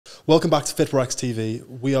Welcome back to FITPRO-X TV.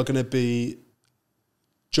 We are going to be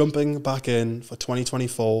jumping back in for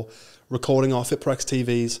 2024, recording our FITPRO-X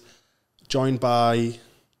TVs, joined by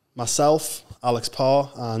myself, Alex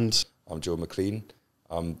Parr, and I'm Joe McLean.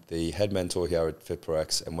 I'm the head mentor here at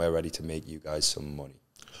FITPRO-X, and we're ready to make you guys some money.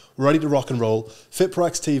 We're ready to rock and roll.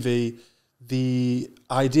 FITPRO-X TV, the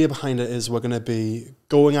idea behind it is we're going to be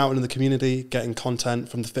going out into the community, getting content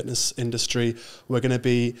from the fitness industry. We're going to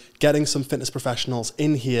be getting some fitness professionals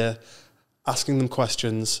in here, asking them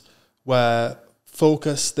questions. Where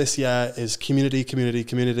focus this year is community, community,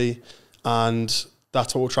 community, and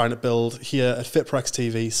that's what we're trying to build here at FITPRO-X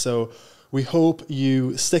TV. So we hope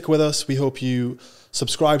you stick with us. We hope you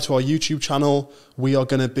subscribe to our YouTube channel. We are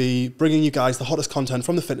going to be bringing you guys the hottest content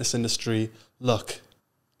from the fitness industry. Look,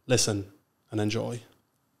 listen, and enjoy.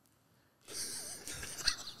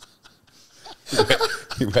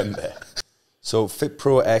 You went there. So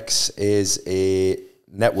FITPRO-X is a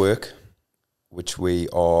network which we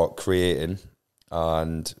are creating,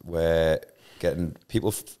 and we're getting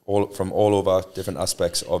people from all over different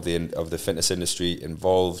aspects of the fitness industry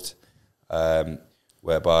involved,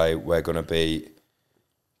 whereby we're going to be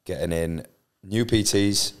getting in new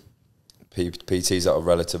PTs that are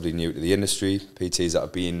relatively new to the industry, PTs that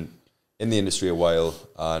have been in the industry a while,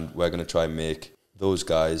 and we're going to try and make those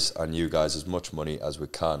guys and you guys as much money as we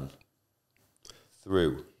can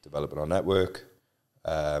through developing our network,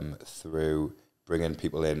 through bringing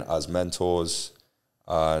people in as mentors,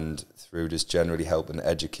 and through just generally helping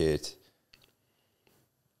educate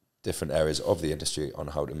different areas of the industry on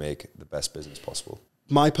how to make the best business possible.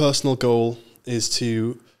 My personal goal is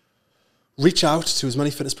to reach out to as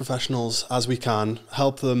many fitness professionals as we can,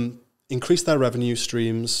 help them increase their revenue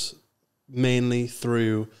streams, mainly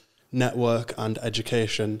through network and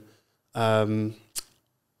education, and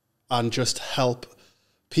just help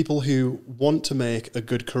people who want to make a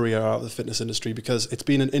good career out of the fitness industry, because it's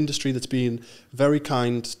been an industry that's been very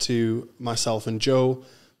kind to myself and Joe.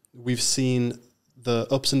 We've seen the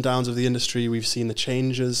ups and downs of the industry. We've seen the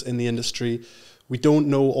changes in the industry. We don't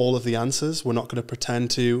know all of the answers. We're not going to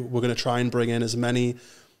pretend to. We're going to try and bring in as many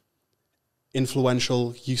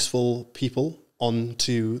influential, useful people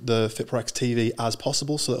onto the FITPRO-X TV as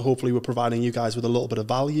possible, so that hopefully we're providing you guys with a little bit of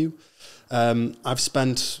value. I've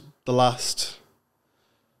spent the last,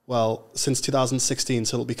 since 2016,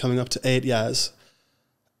 so it'll be coming up to 8 years,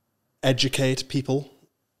 educate people,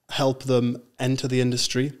 help them enter the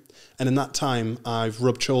industry. And in that time, I've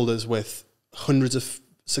rubbed shoulders with hundreds of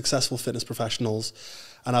successful fitness professionals,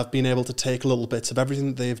 and I've been able to take little bits of everything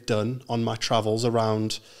that they've done on my travels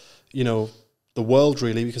around, the world,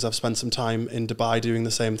 really, because I've spent some time in Dubai doing the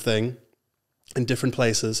same thing in different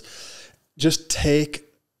places. Just take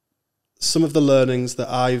some of the learnings that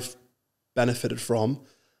I've benefited from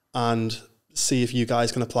and see if you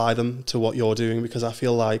guys can apply them to what you're doing, because I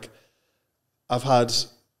feel like I've had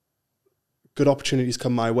good opportunities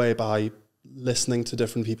come my way by listening to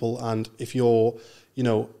different people. And if you're,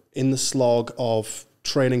 in the slog of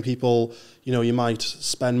training people, you might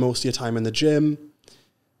spend most of your time in the gym.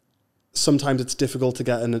 Sometimes it's difficult to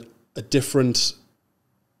get a different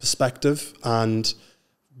perspective and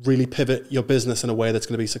really pivot your business in a way that's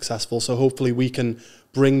going to be successful. So hopefully we can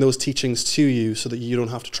bring those teachings to you so that you don't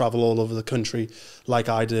have to travel all over the country like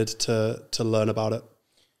I did to learn about it.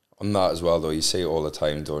 On that as well, though, you see it all the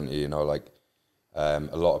time, don't you? A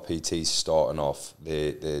lot of PTs starting off,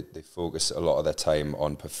 they focus a lot of their time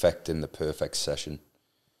on perfecting the perfect session.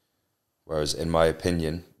 Whereas in my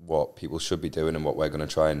opinion, what people should be doing and what we're going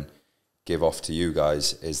to try and give off to you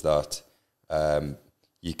guys is that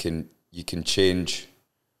you can change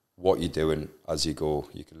what you're doing as you go.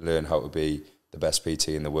 You can learn how to be the best PT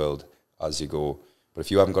in the world as you go. But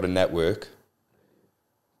if you haven't got a network,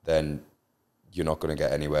 then you're not going to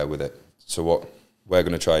get anywhere with it. So what we're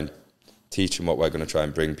going to try and teach and what we're going to try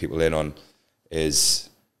and bring people in on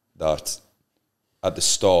is that at the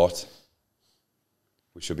start,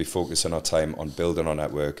 we should be focusing our time on building our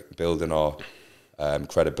network, building our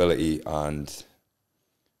credibility, and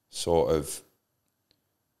sort of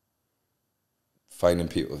finding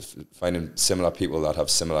similar people that have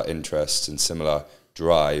similar interests and similar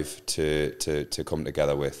drive to come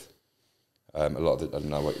together with. A lot of the, I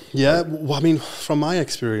don't know what. Yeah, from my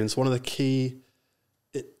experience, one of the key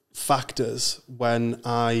factors when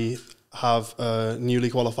I have a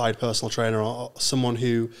newly qualified personal trainer or someone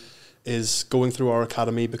who is going through our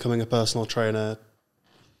academy, becoming a personal trainer,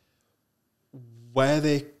 where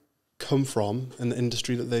they come from in the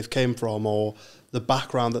industry that they've came from, or the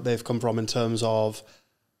background that they've come from in terms of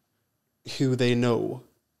who they know,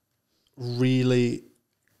 really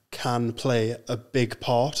can play a big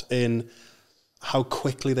part in how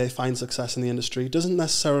quickly they find success in the industry. It doesn't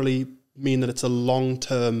necessarily mean that it's a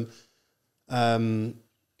long-term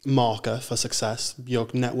marker for success, your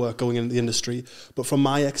network going into the industry. But from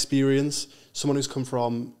my experience, someone who's come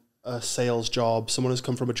from a sales job, someone who's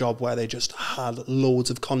come from a job where they just had loads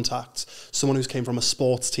of contacts, someone who's came from a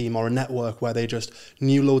sports team or a network where they just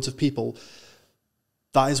knew loads of people,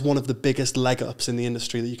 that is one of the biggest leg ups in the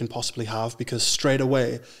industry that you can possibly have, because straight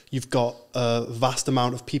away you've got a vast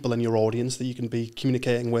amount of people in your audience that you can be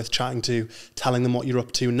communicating with, chatting to, telling them what you're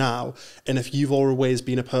up to now. And if you've always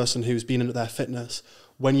been a person who's been into their fitness,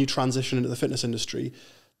 when you transition into the fitness industry,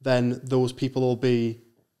 then those people will be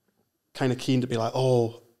kind of keen to be like,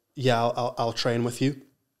 oh, yeah, I'll train with you.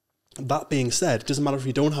 That being said, it doesn't matter if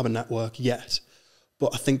you don't have a network yet,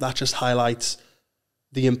 but I think that just highlights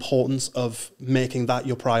the importance of making that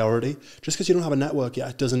your priority. Just because you don't have a network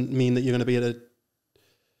yet doesn't mean that you're going to be at a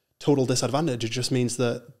total disadvantage. It just means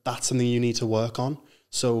that that's something you need to work on.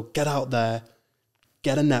 So get out there,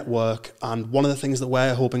 get a network. And one of the things that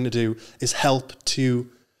we're hoping to do is help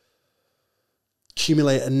to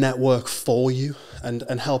accumulate a network for you and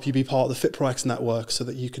help you be part of the FITPRO-X network so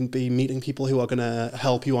that you can be meeting people who are going to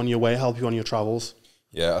help you on your way, help you on your travels.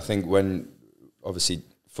 Yeah, I think when obviously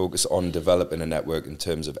focus on developing a network in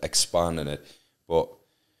terms of expanding it, but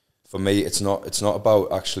for me it's not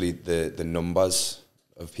about actually the numbers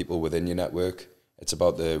of people within your network. It's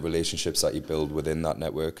about the relationships that you build within that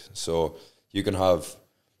network. So you can have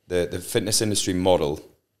the fitness industry model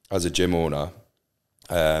as a gym owner.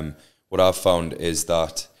 What I've found is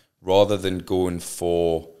that rather than going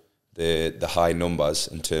for the high numbers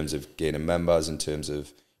in terms of gaining members, in terms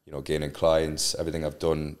of gaining clients, everything I've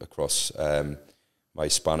done across my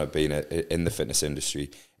span of being in the fitness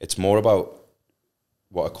industry, it's more about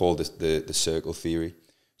what I call the circle theory.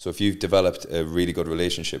 So if you've developed a really good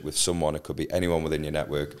relationship with someone, it could be anyone within your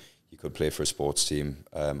network. You could play for a sports team,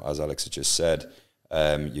 as Alex had just said.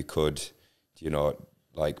 You could,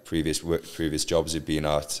 like previous jobs you've been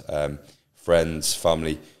at, friends,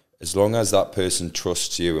 family. As long as that person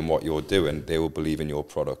trusts you and what you're doing, they will believe in your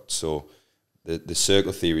product. So the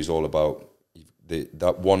circle theory is all about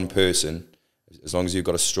that one person. As long as you've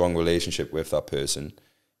got a strong relationship with that person,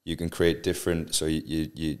 you can create different, so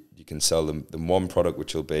you can sell them one product,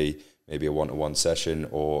 which will be maybe a one-to-one session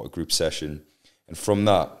or a group session. And from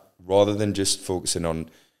that, rather than just focusing on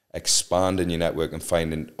expanding your network and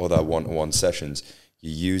finding other one-to-one sessions,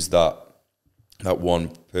 you use that one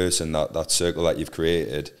person, that circle that you've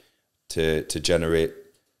created to generate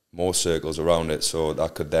more circles around it. So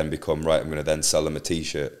that could then become, right, I'm going to then sell them a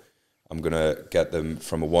t-shirt. I'm going to get them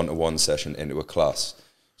from a one-to-one session into a class.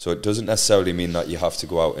 So it doesn't necessarily mean that you have to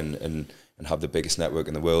go out and have the biggest network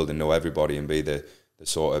in the world and know everybody and be the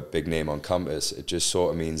sort of big name on campus. It just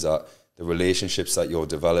sort of means that the relationships that you're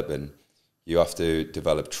developing, you have to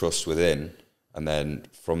develop trust within, and then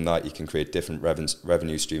from that you can create different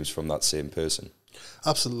revenue streams from that same person.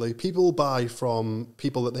 Absolutely. People buy from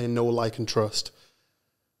people that they know, like, and trust.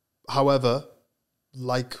 However,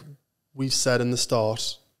 like we've said in the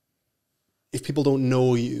start, if people don't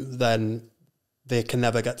know you, then they can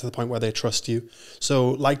never get to the point where they trust you.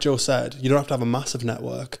 So like Joe said, you don't have to have a massive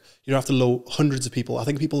network. You don't have to know hundreds of people. I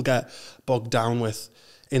think people get bogged down with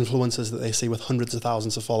influencers that they see with hundreds of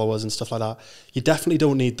thousands of followers and stuff like that. You definitely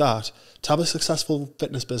don't need that. To have a successful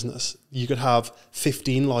fitness business, you could have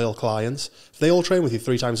 15 loyal clients. If they all train with you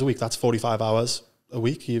 3 times a week, that's 45 hours a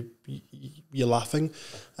week. You're laughing.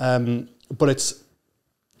 But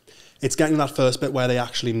it's getting that first bit where they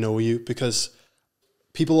actually know you, because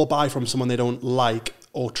people will buy from someone they don't like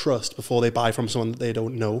or trust before they buy from someone that they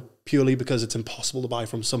don't know, purely because it's impossible to buy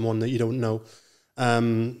from someone that you don't know.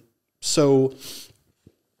 So,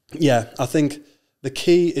 yeah, I think the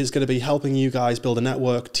key is going to be helping you guys build a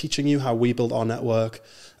network, teaching you how we build our network,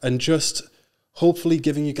 and just hopefully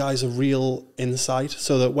giving you guys a real insight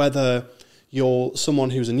so that whether you're someone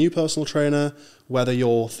who's a new personal trainer, whether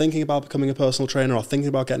you're thinking about becoming a personal trainer or thinking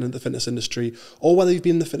about getting into the fitness industry, or whether you've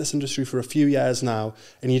been in the fitness industry for a few years now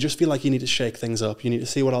and you just feel like you need to shake things up, you need to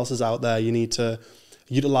see what else is out there, you need to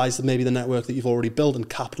utilize maybe the network that you've already built and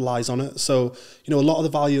capitalize on it. So, a lot of the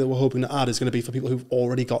value that we're hoping to add is going to be for people who've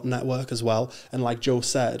already got network as well. And like Joe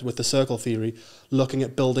said, with the circle theory, looking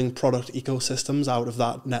at building product ecosystems out of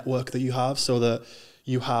that network that you have so that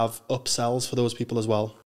you have upsells for those people as well.